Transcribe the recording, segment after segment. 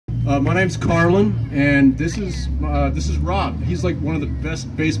My name's Carlin, and this is Rob. He's like one of the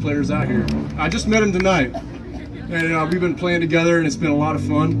best bass players out here. I just met him tonight, and we've been playing together, and it's been a lot of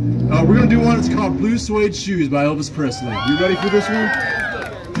fun. We're gonna do one that's called Blue Suede Shoes by Elvis Presley. You ready for this one?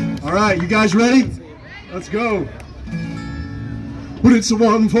 All right, you guys ready? Let's go. Well, it's a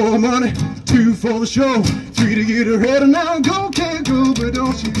 1 for the money, 2 for the show, 3 to get her head, and now go, can't go, but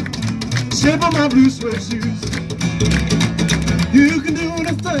don't you step on my blue suede shoes. You can do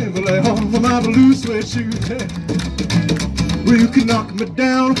anything but lay off of my blue suede shoes. Well, you can knock me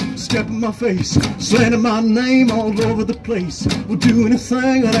down, step in my face, slandering my name all over the place. We'll do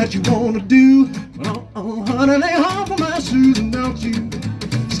anything that you want to do. Oh, honey, lay off of my shoes, and don't you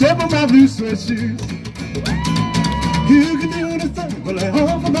step on my blue suede shoes. You can do anything but lay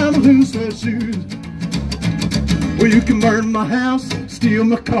off of my blue suede shoes. Well, you can burn my house, steal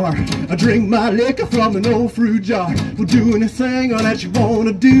my car, I drink my liquor from an old fruit jar. We'll do anything that you want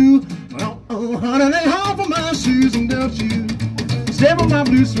to do. Oh, honey, lay off of my shoes, and don't you step on my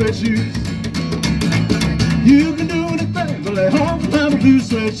blue suede shoes. You can do anything but lay off of my blue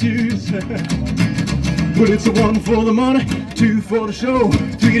suede shoes. Well, it's a 1 for the money, 2 for the show,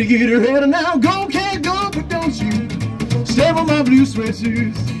 3 to get her head, and now go, can't go, but don't you step on my blue suede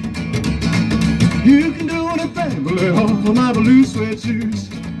shoes. You can do anything but lay off of my blue suede shoes.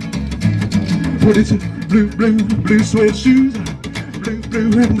 Well, it's a blue suede shoes,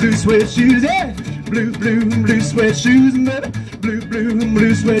 blue suede shoes, yeah. Blue suede shoes, baby.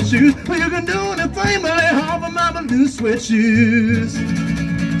 Blue suede shoes. Well, you can do anything but lay off of my blue suede shoes.